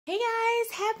Hey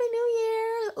guys, Happy New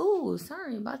Year! Ooh,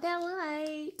 sorry about that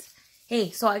light.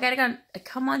 Hey, so I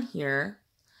come on here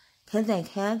because I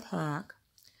can talk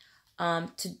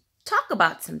to talk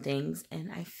about some things,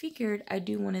 and I figured I'd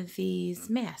do one of these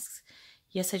masks.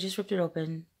 Yes, I just ripped it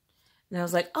open, and I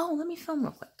was like, oh, let me film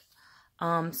real quick.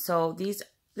 So this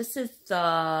is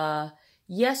the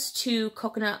Yes to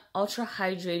Coconut Ultra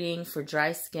Hydrating for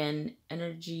Dry Skin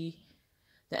the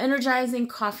Energizing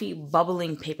Coffee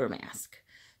Bubbling Paper Mask.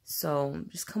 So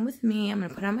just come with me. I'm going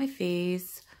to put it on my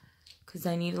face because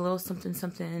I need a little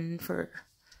something for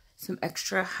some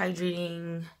extra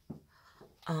hydrating.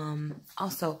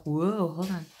 Also, whoa,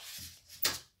 hold on.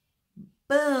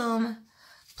 Boom.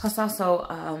 Plus also,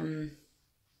 I'm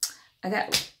going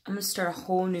to start a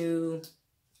whole new,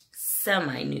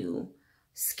 semi-new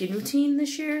skin routine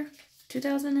this year,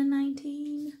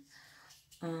 2019.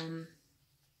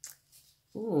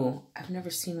 Ooh, I've never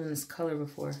seen one this color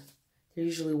before. They're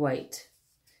usually white.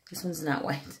 This one's not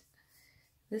white.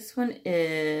 This one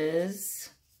is,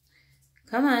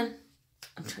 come on.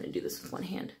 I'm trying to do this with one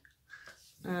hand.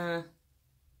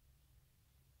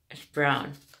 It's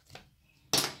brown.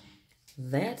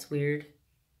 That's weird.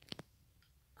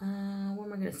 What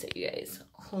am I going to say, you guys?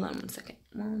 Hold on one second.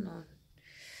 Hold on.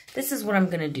 This is what I'm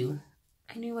going to do.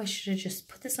 I knew I should have just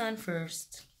put this on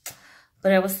first.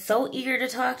 But I was so eager to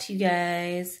talk to you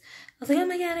guys. I was like, oh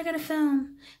my God, I gotta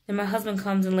film. Then my husband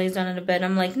comes and lays down in the bed.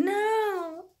 I'm like,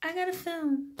 no, I gotta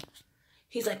film.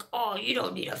 He's like, oh, you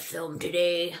don't need to film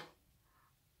today.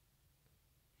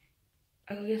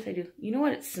 Oh, yes, I do. You know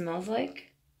what it smells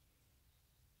like?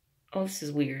 Oh, this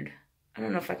is weird. I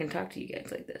don't know if I can talk to you guys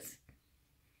like this.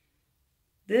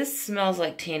 This smells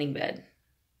like tanning bed.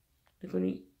 Like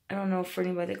when I don't know for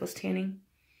anybody that goes tanning.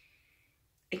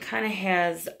 It kind of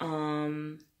has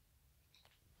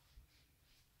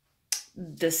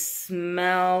the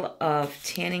smell of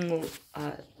tanning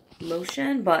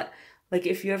lotion, but like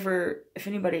if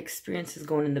anybody experiences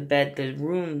going in the bed, the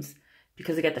rooms,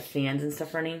 because they got the fans and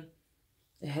stuff running,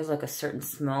 it has like a certain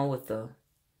smell with the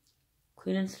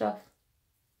cleaning stuff.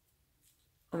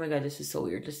 Oh my God, this is so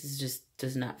weird. This is just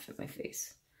does not fit my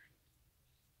face.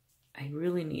 I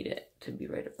really need it to be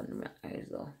right up under my eyes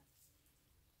though.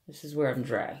 This is where I'm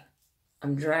dry.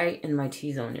 I'm dry in my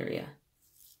T-zone area.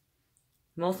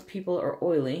 Most people are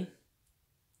oily,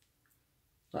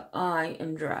 but I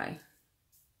am dry.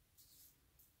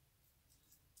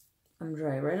 I'm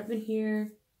dry right up in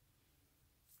here.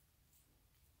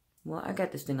 Well, I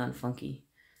got this thing on funky.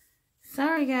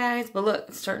 Sorry, guys, but look,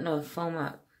 it's starting to foam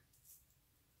up.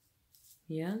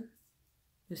 Yeah?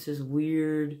 This is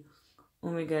weird. Oh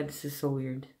my God, this is so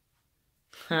weird.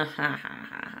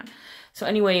 So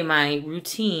anyway, my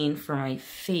routine for my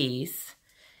face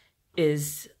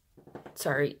is,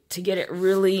 to get it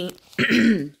really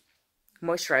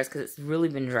moisturized because it's really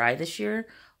been dry this year.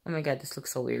 Oh my God, this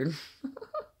looks so weird.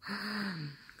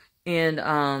 And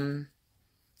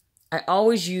I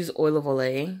always use oil of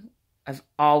Olay. I've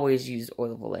always used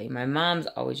oil of Olay. My mom's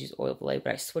always used oil of Olay,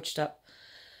 but I switched up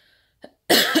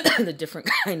the different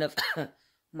kind of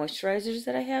moisturizers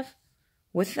that I have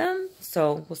with them.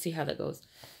 So we'll see how that goes.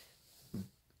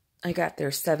 I got their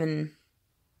 7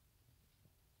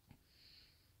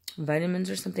 vitamins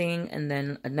or something, and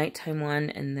then a nighttime one,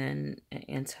 and then an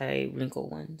anti-wrinkle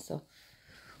one. So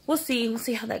we'll see. We'll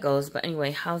see how that goes. But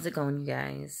anyway, how's it going, you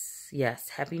guys? Yes,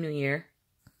 Happy New Year.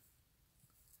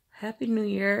 Happy New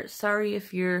Year. Sorry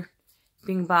if you're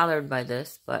being bothered by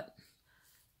this, but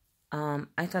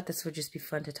I thought this would just be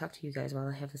fun to talk to you guys while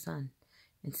I have this on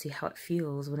and see how it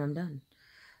feels when I'm done.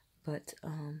 But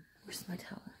where's my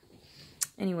towel?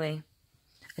 Anyway,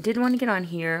 I did want to get on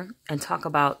here and talk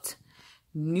about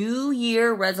New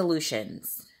Year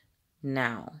resolutions.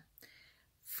 Now,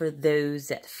 for those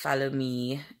that follow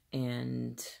me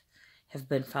and have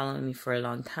been following me for a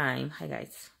long time, hi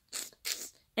guys,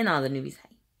 and all the newbies, hi.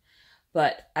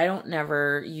 But I don't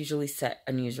never usually set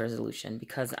a New Year's resolution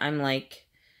because I'm like,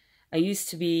 I used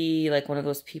to be like one of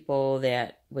those people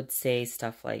that would say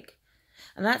stuff like,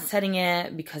 I'm not setting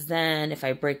it because then if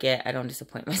I break it, I don't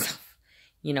disappoint myself.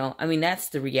 You know, I mean, that's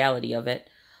the reality of it.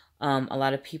 A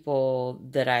lot of people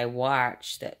that I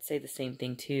watch that say the same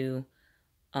thing too,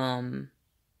 you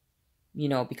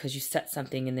know, because you set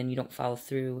something and then you don't follow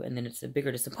through and then it's a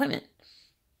bigger disappointment.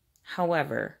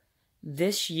 However,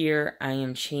 this year I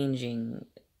am changing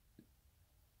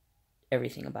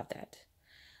everything about that.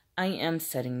 I am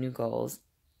setting new goals.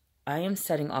 I am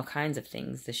setting all kinds of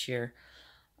things this year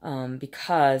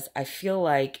because I feel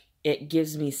like it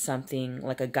gives me something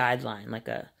like a guideline, like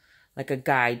a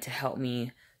guide to help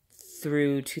me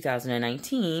through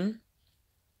 2019.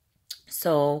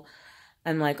 So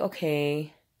I'm like,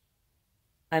 okay,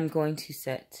 I'm going to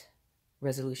set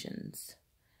resolutions.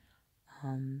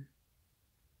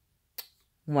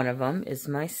 One of them is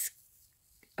my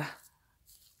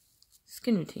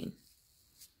skin routine.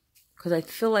 Because I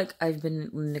feel like I've been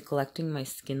neglecting my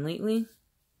skin lately.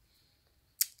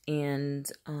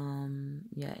 And,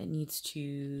 yeah, it needs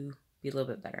to be a little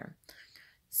bit better.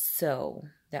 So,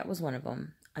 that was one of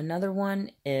them. Another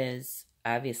one is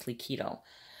obviously keto.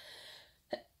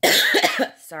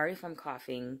 Sorry if I'm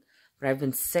coughing, but I've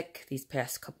been sick these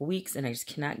past couple weeks, and I just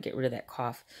cannot get rid of that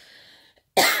cough.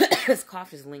 This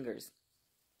cough just lingers.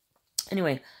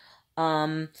 Anyway,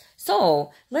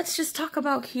 so let's just talk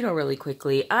about keto really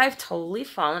quickly. I've totally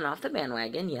fallen off the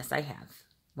bandwagon. Yes, I have.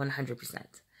 100%.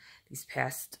 These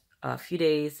past few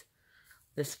days,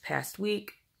 this past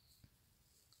week,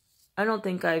 I don't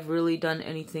think I've really done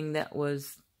anything that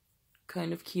was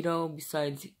kind of keto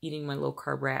besides eating my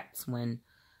low-carb wraps when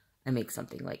I make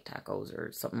something like tacos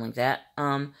or something like that.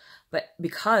 But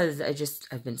because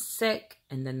I've been sick,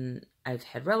 and then I've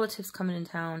had relatives coming in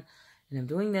town, and I'm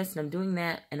doing this and I'm doing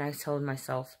that, and I told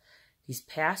myself these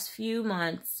past few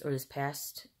months, or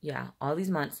all these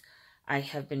months, I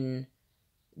have been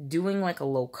doing like a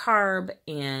low carb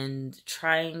and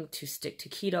trying to stick to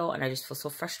keto, and I just feel so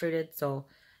frustrated. So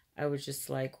I was just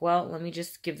like, well, let me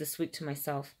just give this week to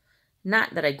myself.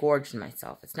 Not that I gorged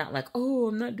myself. It's not like, oh,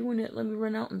 I'm not doing it. Let me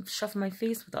run out and stuff my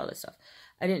face with all this stuff.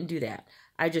 I didn't do that.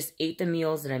 I just ate the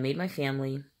meals that I made my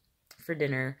family for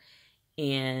dinner,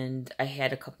 and I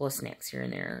had a couple of snacks here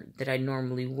and there that I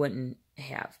normally wouldn't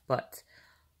have. But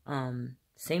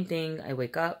same thing. I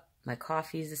wake up, my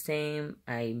coffee is the same.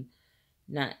 I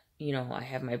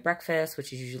have my breakfast,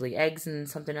 which is usually eggs and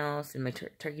something else, and my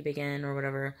turkey bacon or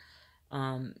whatever.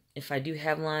 If I do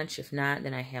have lunch, if not,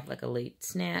 then I have like a late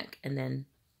snack, and then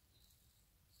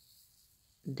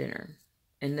dinner.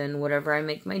 And then whatever I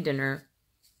make my dinner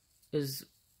is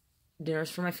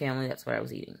dinners for my family. That's what I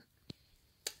was eating.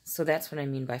 So that's what I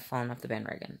mean by falling off the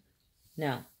bandwagon.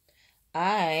 Now,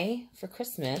 for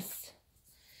Christmas,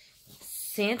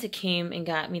 Santa came and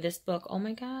got me this book. Oh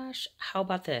my gosh, how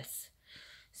about this?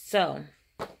 So,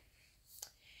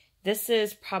 this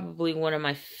is probably one of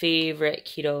my favorite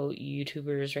keto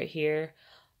YouTubers right here,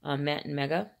 Matt and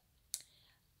Mega.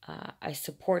 I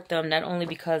support them not only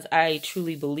because I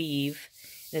truly believe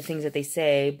in the things that they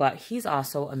say, but he's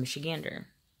also a Michigander.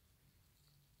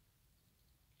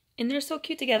 And they're so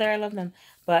cute together. I love them.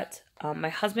 But my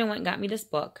husband went and got me this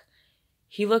book.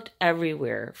 He looked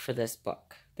everywhere for this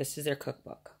book. This is their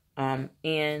cookbook.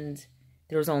 And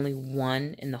there was only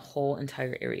one in the whole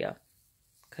entire area.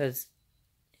 Because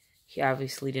he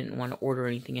obviously didn't want to order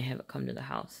anything and have it come to the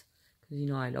house.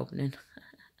 Because I'd open it.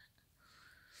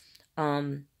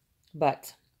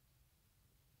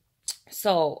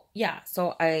 So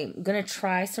I'm going to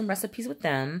try some recipes with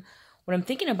them. What I'm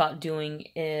thinking about doing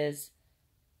is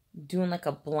doing like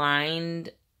a blind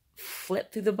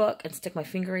flip through the book and stick my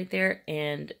finger right there,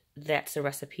 and that's the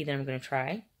recipe that I'm going to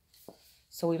try.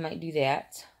 So we might do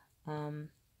that.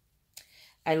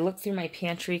 I looked through my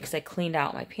pantry because I cleaned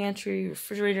out my pantry,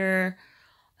 refrigerator,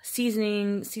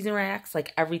 season racks,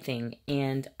 like everything.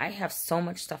 And I have so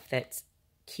much stuff that's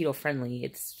keto friendly.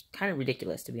 It's kind of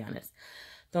ridiculous, to be honest.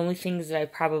 The only things that I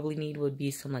probably need would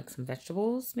be some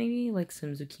vegetables, maybe like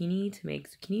some zucchini to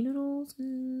make zucchini noodles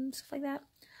and stuff like that.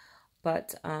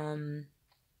 But I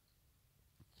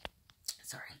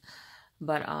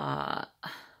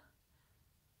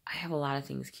have a lot of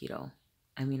things keto.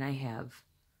 I mean, I have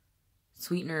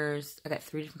sweeteners. I got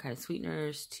 3 different kinds of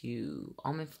sweeteners, to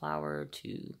almond flour,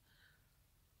 to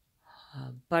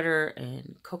butter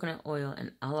and coconut oil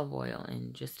and olive oil,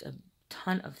 and just a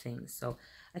ton of things. So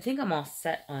I think I'm all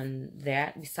set on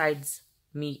that, besides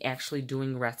me actually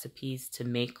doing recipes to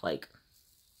make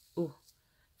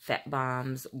fat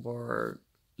bombs or,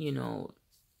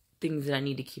 things that I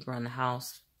need to keep around the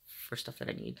house for stuff that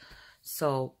I need.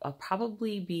 So I'll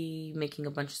probably be making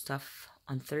a bunch of stuff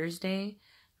on Thursday.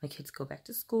 My kids go back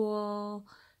to school,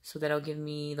 so that'll give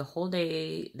me the whole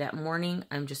day. That morning,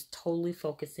 I'm just totally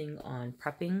focusing on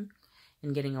prepping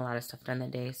and getting a lot of stuff done that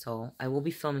day. So I will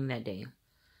be filming that day.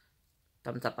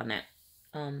 Thumbs up on that.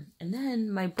 And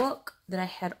then my book that I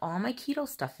had all my keto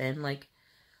stuff in, like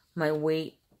my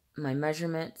weight, my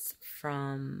measurements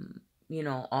from,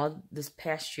 all this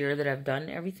past year that I've done,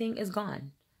 everything is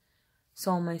gone.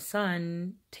 So my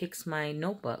son takes my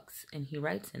notebooks and he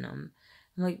writes in them.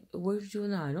 I'm like, what did you do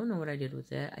now? I don't know what I did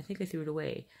with it. I think I threw it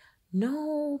away.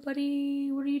 No,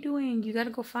 buddy, what are you doing? You got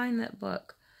to go find that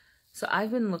book. So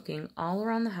I've been looking all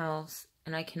around the house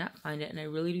and I cannot find it. And I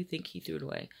really do think he threw it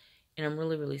away. And I'm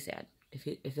really, really sad if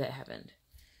that happened.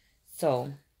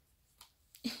 So,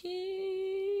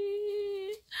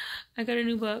 I got a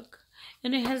new book.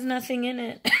 And it has nothing in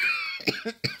it.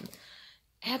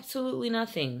 Absolutely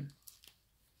nothing.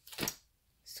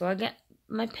 So I got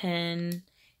my pen.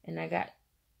 And I got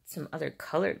some other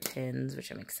colored pens,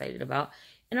 which I'm excited about.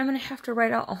 And I'm going to have to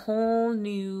write out a whole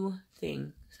new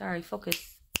thing. Sorry,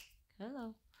 focus.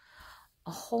 Hello.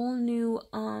 A whole new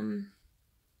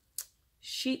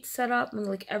sheet set up and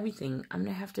like everything. I'm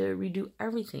going to have to redo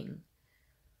everything.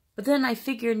 But then I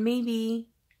figured maybe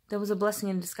that was a blessing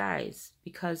in disguise.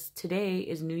 Because today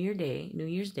is New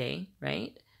Year's Day,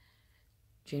 right?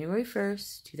 January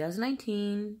 1st,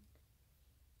 2019.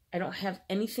 I don't have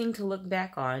anything to look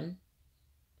back on.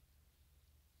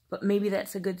 But maybe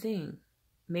that's a good thing.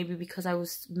 Maybe because I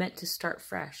was meant to start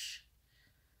fresh.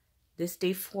 This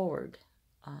day forward.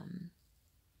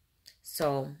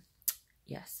 So,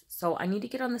 yes. So, I need to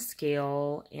get on the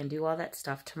scale and do all that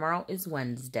stuff. Tomorrow is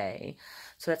Wednesday.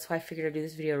 So, that's why I figured I'd do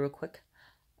this video real quick.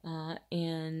 And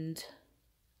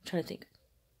I'm trying to think.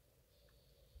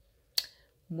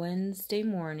 Wednesday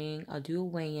morning, I'll do a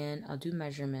weigh-in. I'll do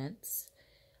measurements.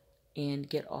 And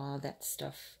get all that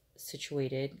stuff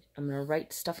situated. I'm going to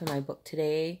write stuff in my book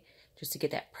today just to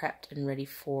get that prepped and ready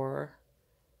for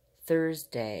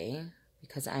Thursday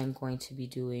because I'm going to be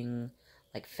doing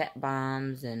like fat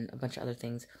bombs and a bunch of other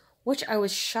things, which I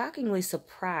was shockingly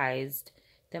surprised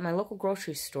that my local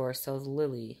grocery store sells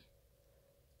Lily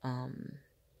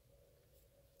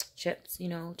chips, you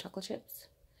know, chocolate chips,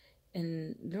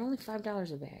 and they're only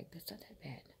 $5 a bag. That's not that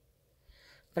bad.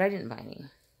 But I didn't buy any.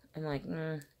 I'm like,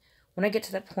 when I get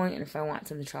to that point, and if I want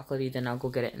something chocolatey, then I'll go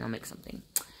get it and I'll make something.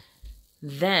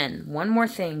 Then, one more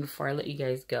thing before I let you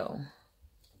guys go.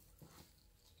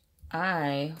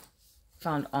 I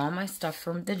found all my stuff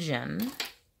from the gym.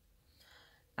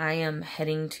 I am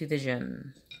heading to the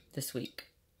gym this week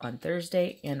on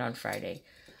Thursday and on Friday.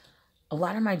 A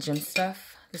lot of my gym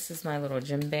stuff, this is my little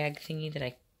gym bag thingy that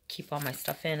I keep all my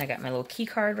stuff in. I got my little key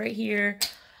card right here.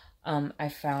 I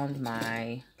found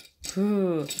my...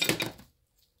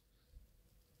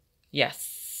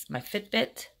 Yes, my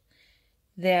Fitbit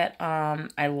that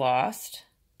I lost,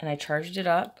 and I charged it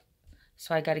up,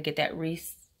 so I got to get that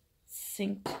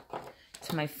re-synced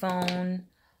to my phone.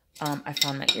 I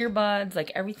found my earbuds,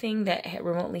 like everything that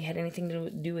remotely had anything to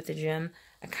do with the gym,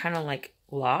 I kind of like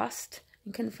lost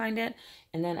and couldn't find it.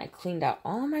 And then I cleaned out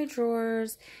all of my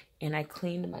drawers, and I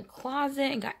cleaned my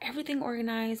closet and got everything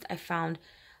organized. I found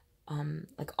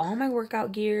like all my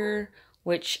workout gear,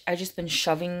 which I just been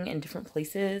shoving in different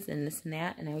places and this and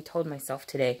that. And I told myself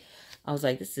today, I was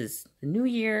like, this is the new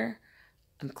year.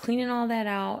 I'm cleaning all that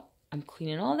out. I'm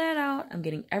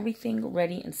getting everything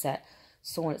ready and set.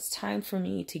 So when it's time for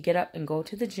me to get up and go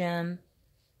to the gym,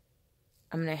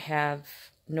 I'm going to have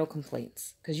no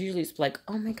complaints. Because usually it's like,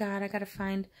 oh my God, I got to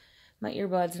find my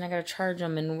earbuds and I got to charge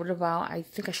them. And what about, I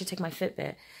think I should take my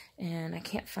Fitbit. And I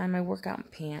can't find my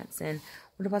workout pants. And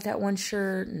what about that one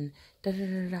shirt? And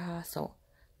da-da-da-da. So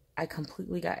I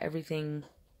completely got everything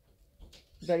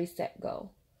ready, set, go.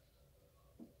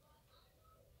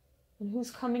 And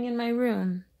who's coming in my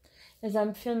room as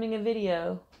I'm filming a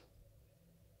video?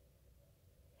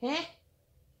 Huh?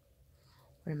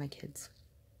 Where are my kids?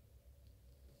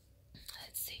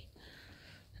 Let's see.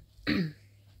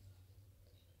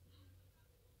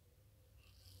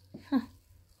 Huh.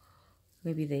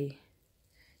 Maybe they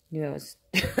knew I was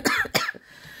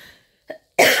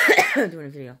doing a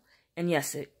video. And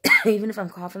yes, even if I'm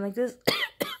coughing like this,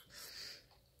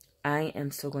 I am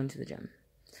still going to the gym.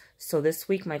 So this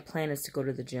week my plan is to go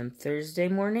to the gym Thursday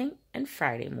morning and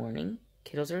Friday morning.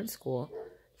 Kiddos are in school.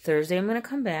 Thursday I'm going to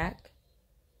come back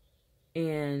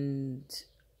and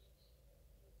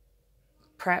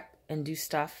prep and do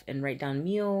stuff and write down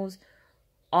meals,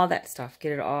 all that stuff.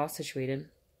 Get it all situated.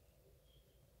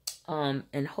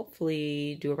 And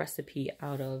hopefully do a recipe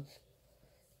out of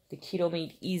the Keto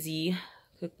Made Easy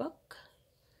cookbook.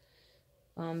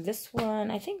 This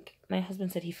one, I think my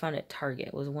husband said he found at Target.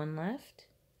 It was one left.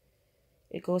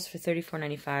 It goes for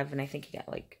 $34.95, and I think he got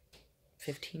like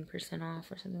 15%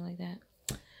 off or something like that.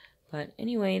 But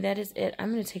anyway, that is it.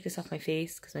 I'm going to take this off my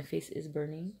face because my face is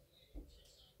burning.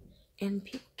 And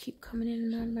people keep coming in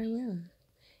and out of my room.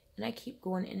 And I keep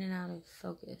going in and out of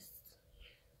focus.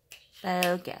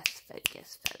 Focus.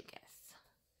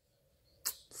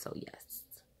 So, yes.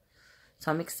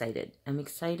 So, I'm excited. I'm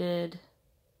excited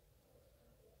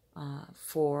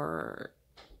for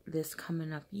this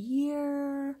coming up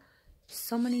year.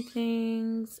 So many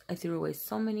things. I threw away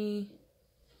so many.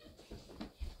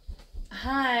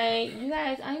 Hi, you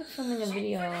guys. I'm filming a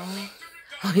video.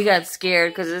 Oh, you got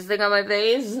scared because of this thing on my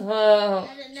face? Oh.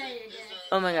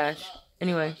 Oh my gosh.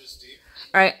 Anyway.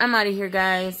 Alright, I'm out of here,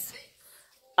 guys.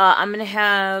 I'm going to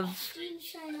have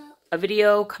a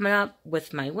video coming up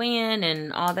with my weigh-in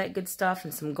and all that good stuff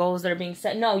and some goals that are being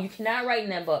set. No, you cannot write in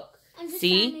that book.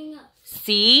 See?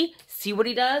 See? See what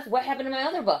he does? What happened to my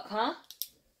other book, huh?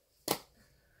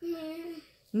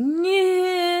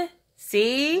 Yeah.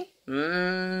 See?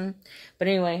 But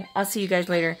anyway, I'll see you guys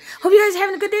later. Hope you guys are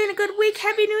having a good day and a good week.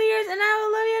 Happy New Year's, and I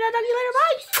will love you, and I'll talk to you later.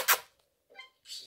 Bye!